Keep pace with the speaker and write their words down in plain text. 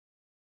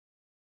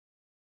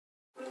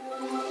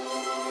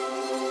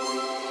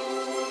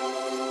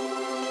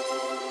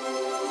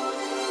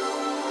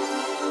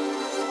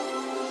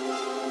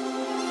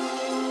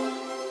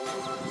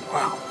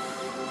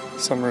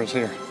summer is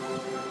here.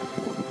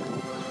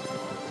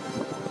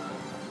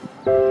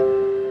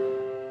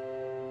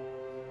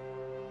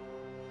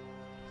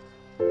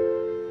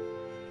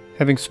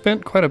 Having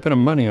spent quite a bit of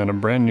money on a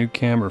brand new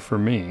camera for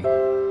me,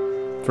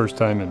 first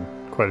time in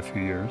quite a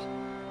few years,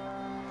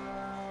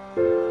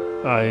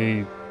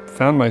 I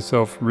found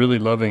myself really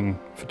loving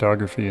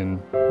photography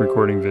and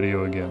recording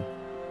video again.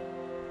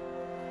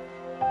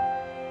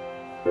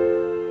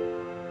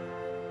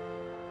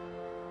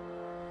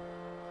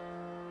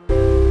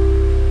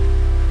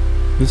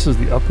 This is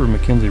the upper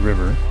Mackenzie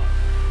River.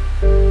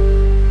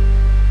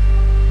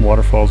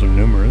 Waterfalls are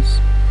numerous.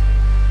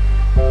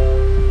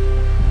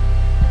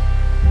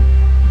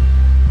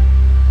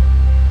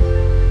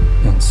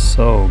 And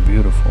so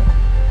beautiful.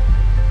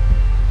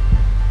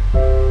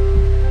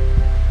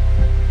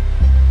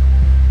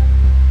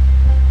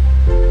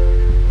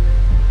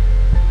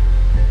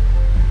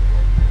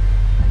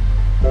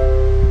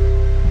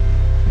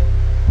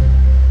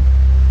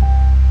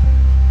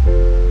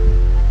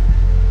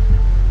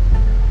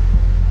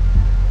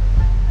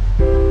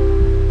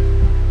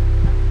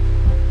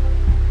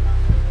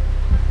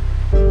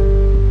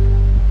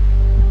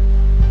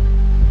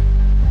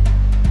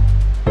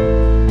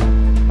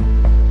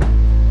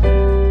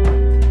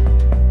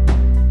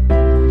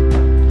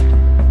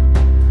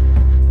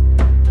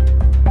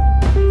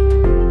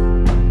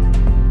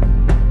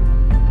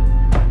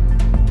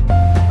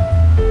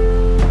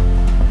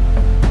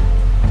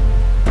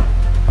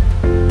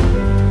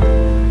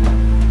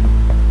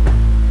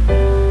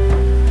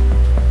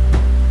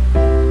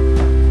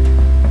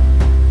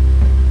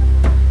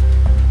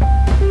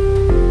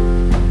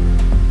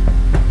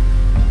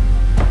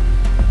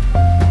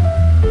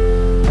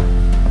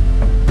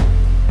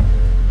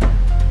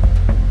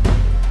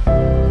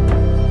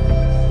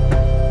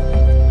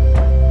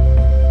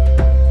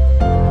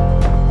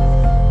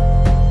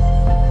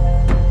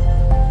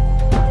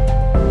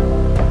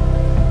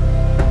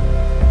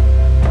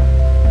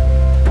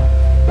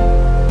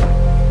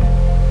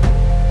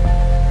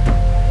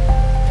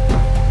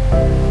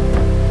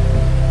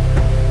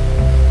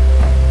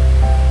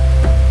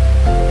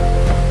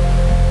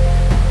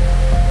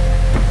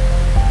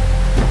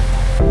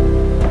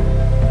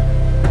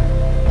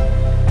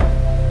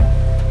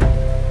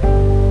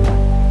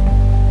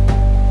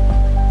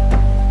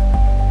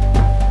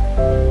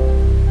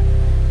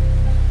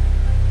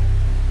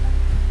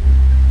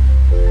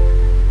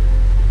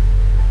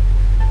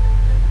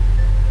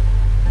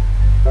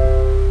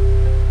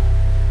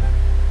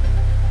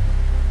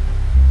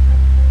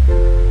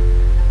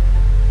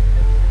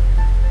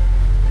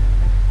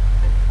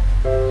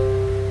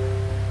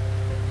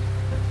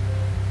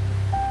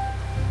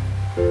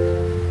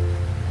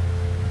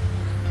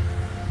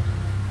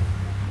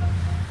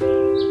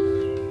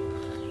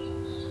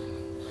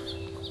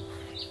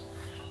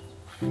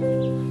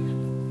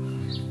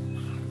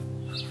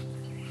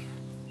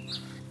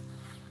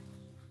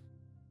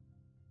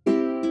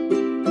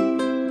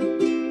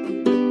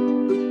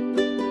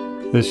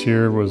 This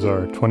year was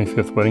our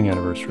 25th wedding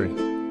anniversary.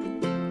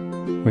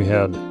 We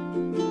had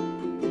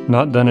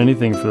not done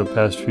anything for the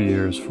past few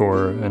years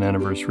for an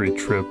anniversary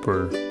trip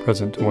or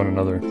present to one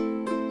another.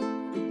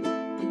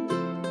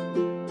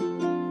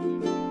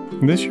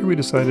 And this year we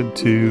decided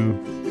to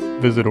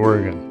visit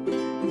Oregon,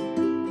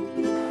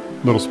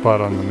 a little spot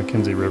on the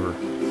Mackenzie River.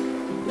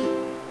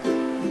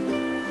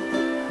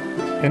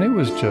 And it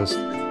was just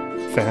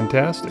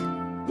fantastic.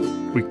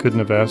 We couldn't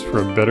have asked for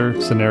a better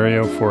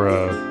scenario for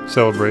a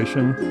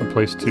celebration, a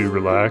place to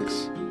relax,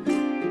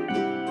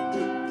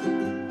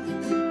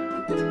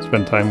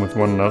 spend time with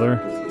one another,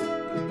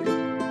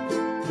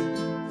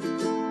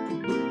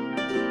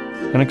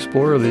 and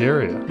explore the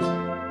area.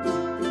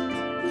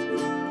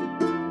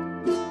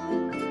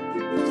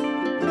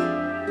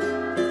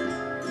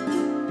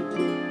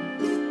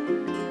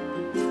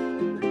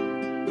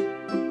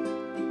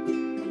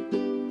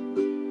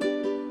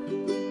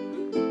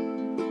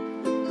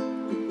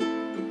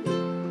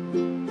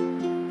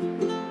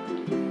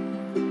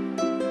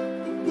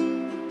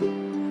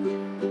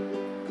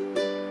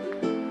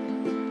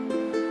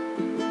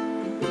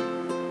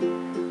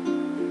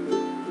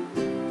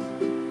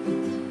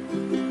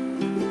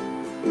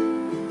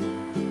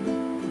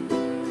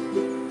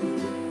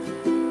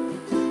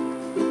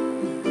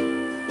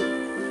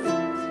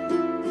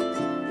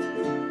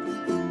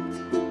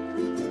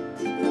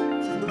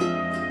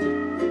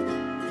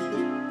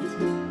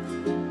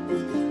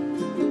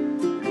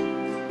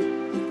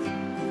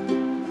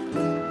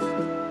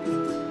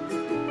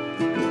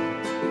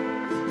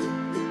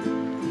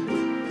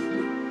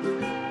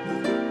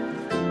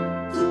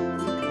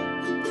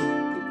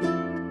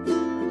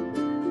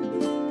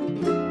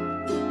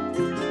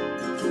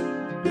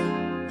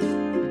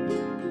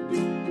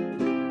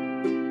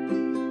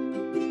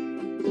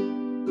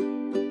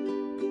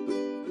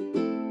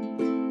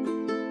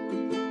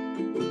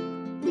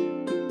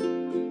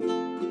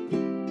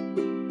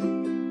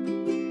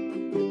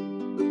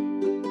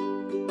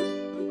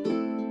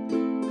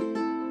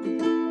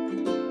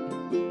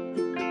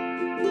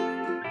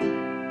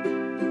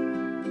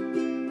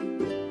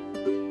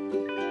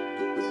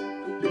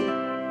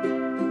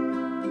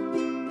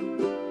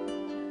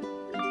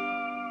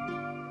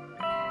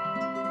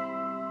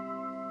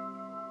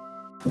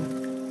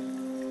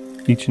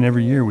 Each and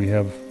every year we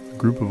have a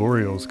group of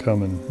orioles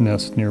come and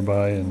nest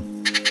nearby,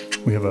 and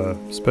we have a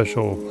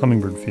special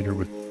hummingbird feeder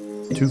with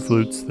 2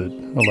 flutes that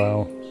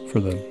allow for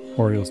the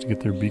orioles to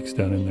get their beaks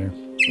down in there.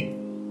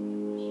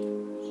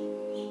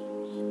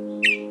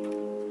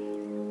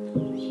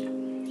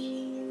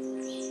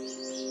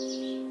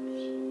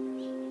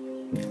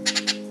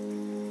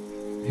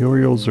 The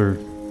orioles are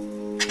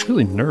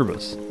really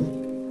nervous,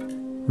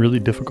 really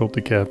difficult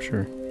to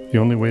capture. The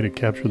only way to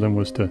capture them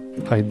was to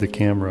hide the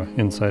camera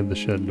inside the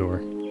shed door.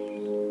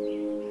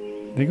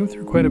 They go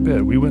through quite a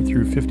bit. We went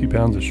through 50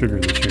 pounds of sugar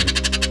this year.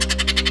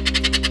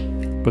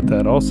 But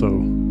that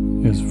also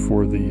is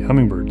for the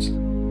hummingbirds.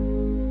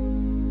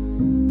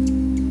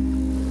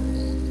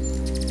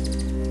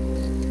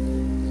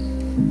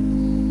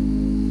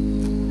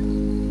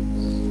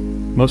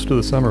 Most of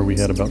the summer we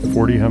had about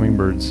 40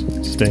 hummingbirds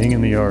staying in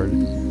the yard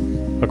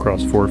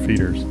across 4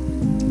 feeders.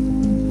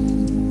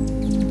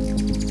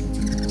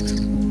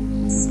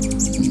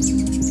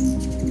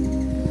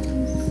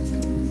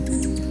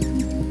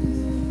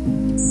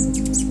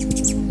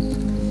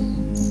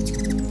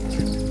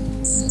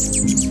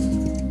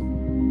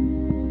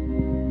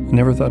 I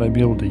never thought I'd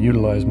be able to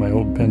utilize my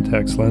old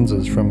Pentax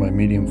lenses from my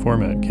medium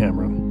format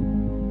camera.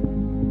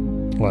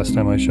 Last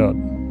time I shot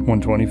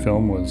 120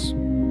 film was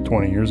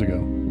 20 years ago.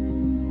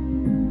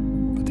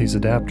 But these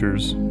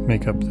adapters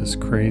make up this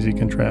crazy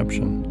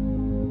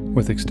contraption.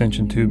 With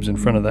extension tubes in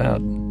front of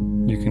that,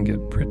 you can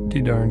get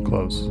pretty darn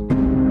close.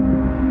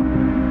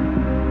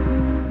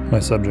 My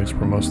subjects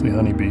were mostly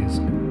honeybees.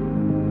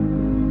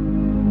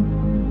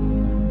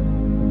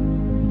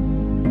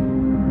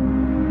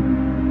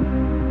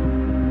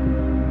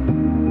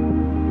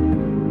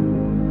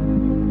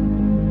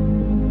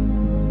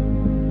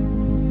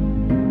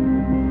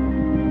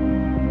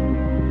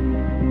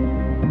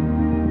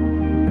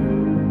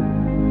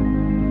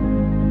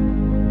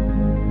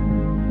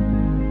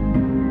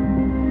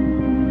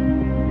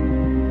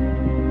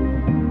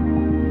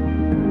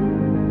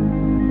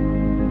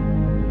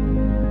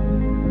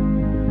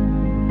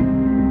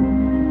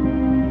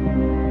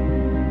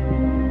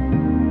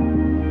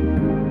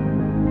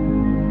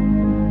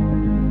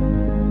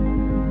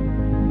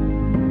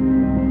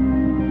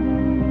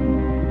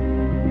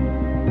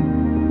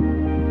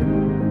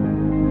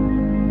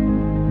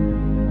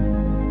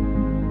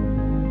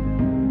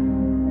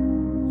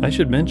 I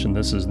should mention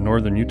this is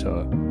northern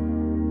Utah.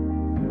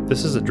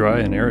 This is a dry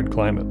and arid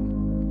climate.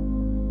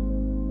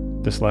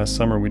 This last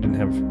summer we didn't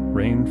have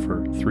rain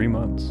for 3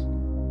 months.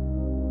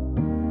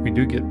 We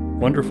do get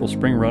wonderful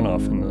spring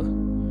runoff in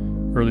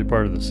the early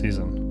part of the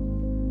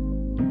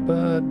season,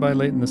 but by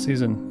late in the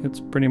season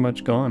it's pretty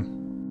much gone.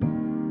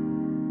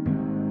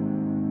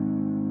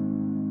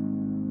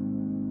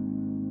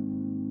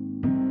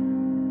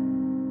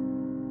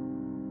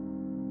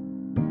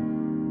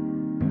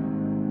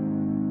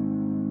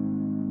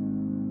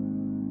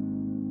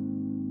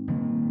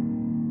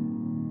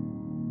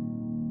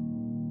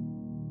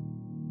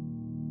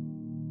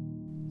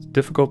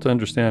 Difficult to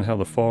understand how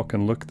the fall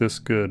can look this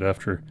good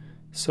after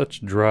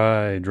such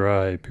dry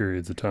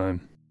periods of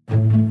time.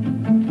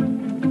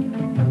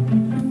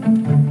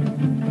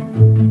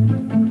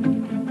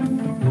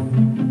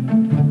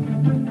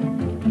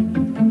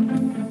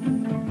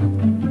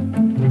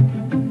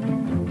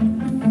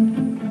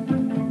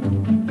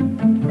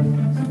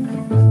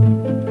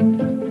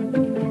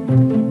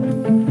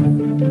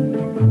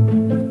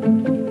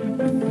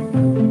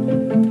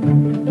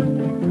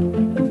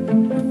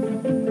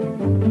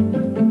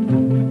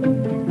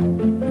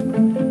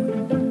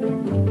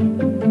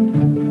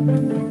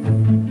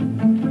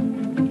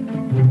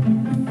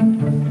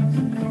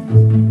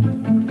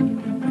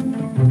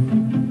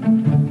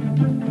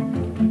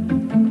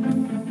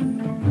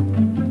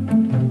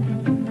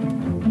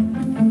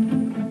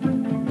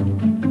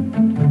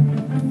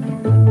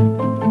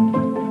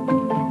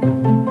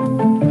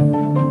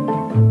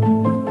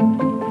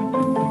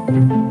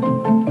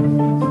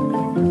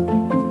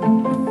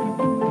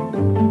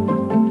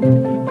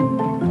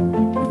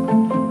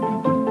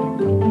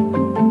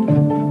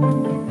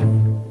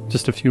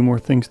 Just a few more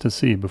things to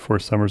see before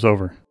summer's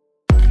over.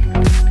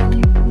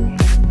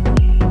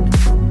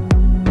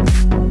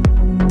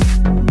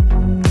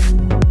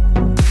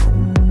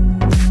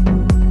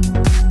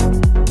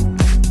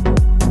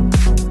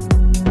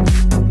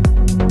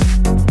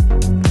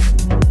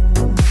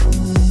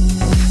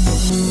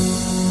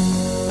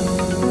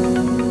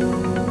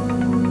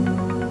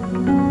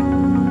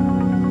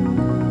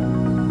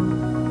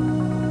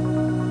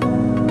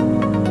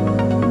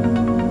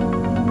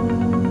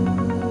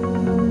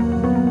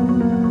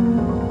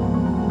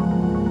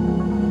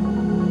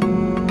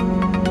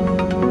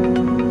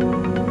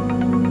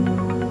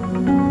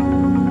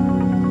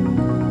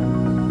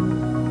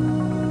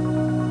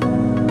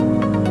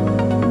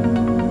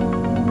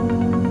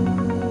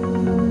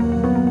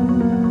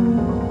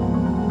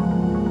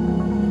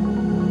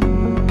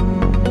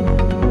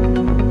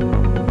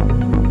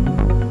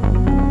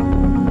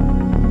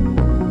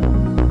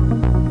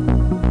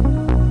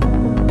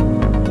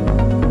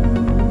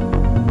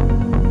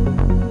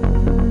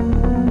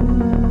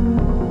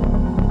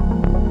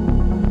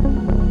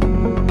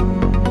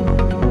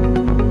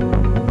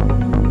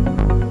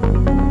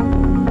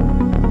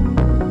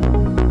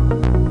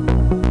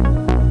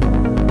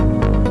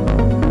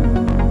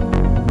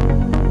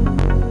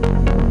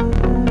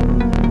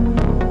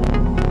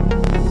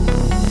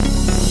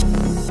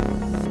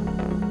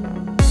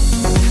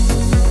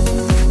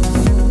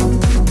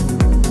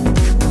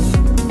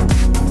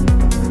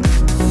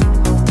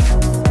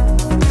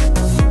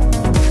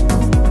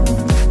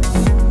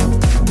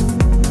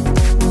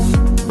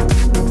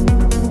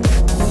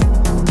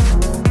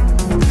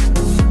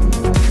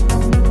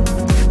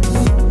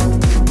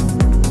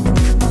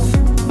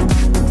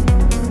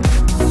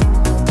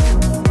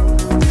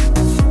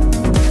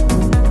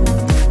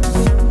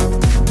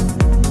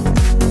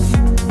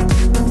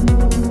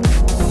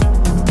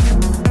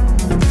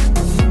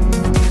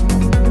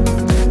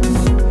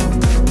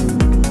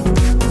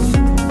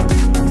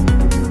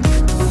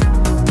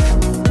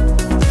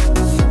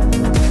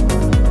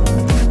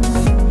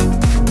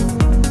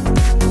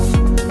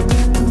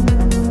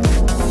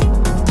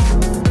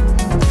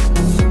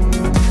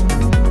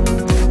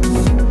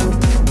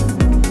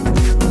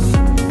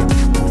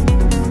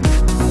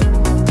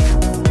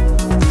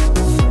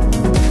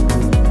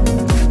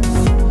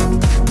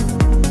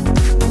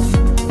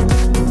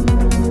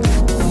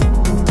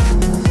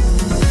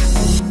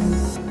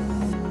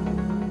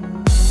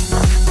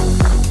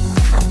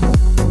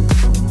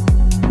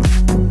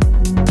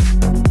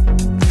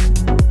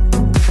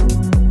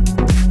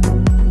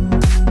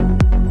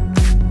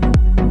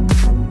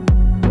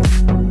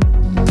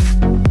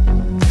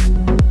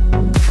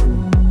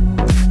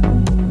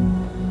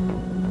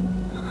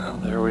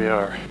 we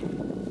are,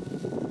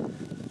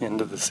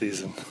 end of the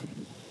season.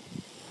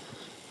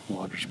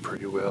 Water's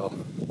pretty well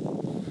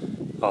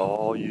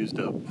all used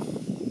up.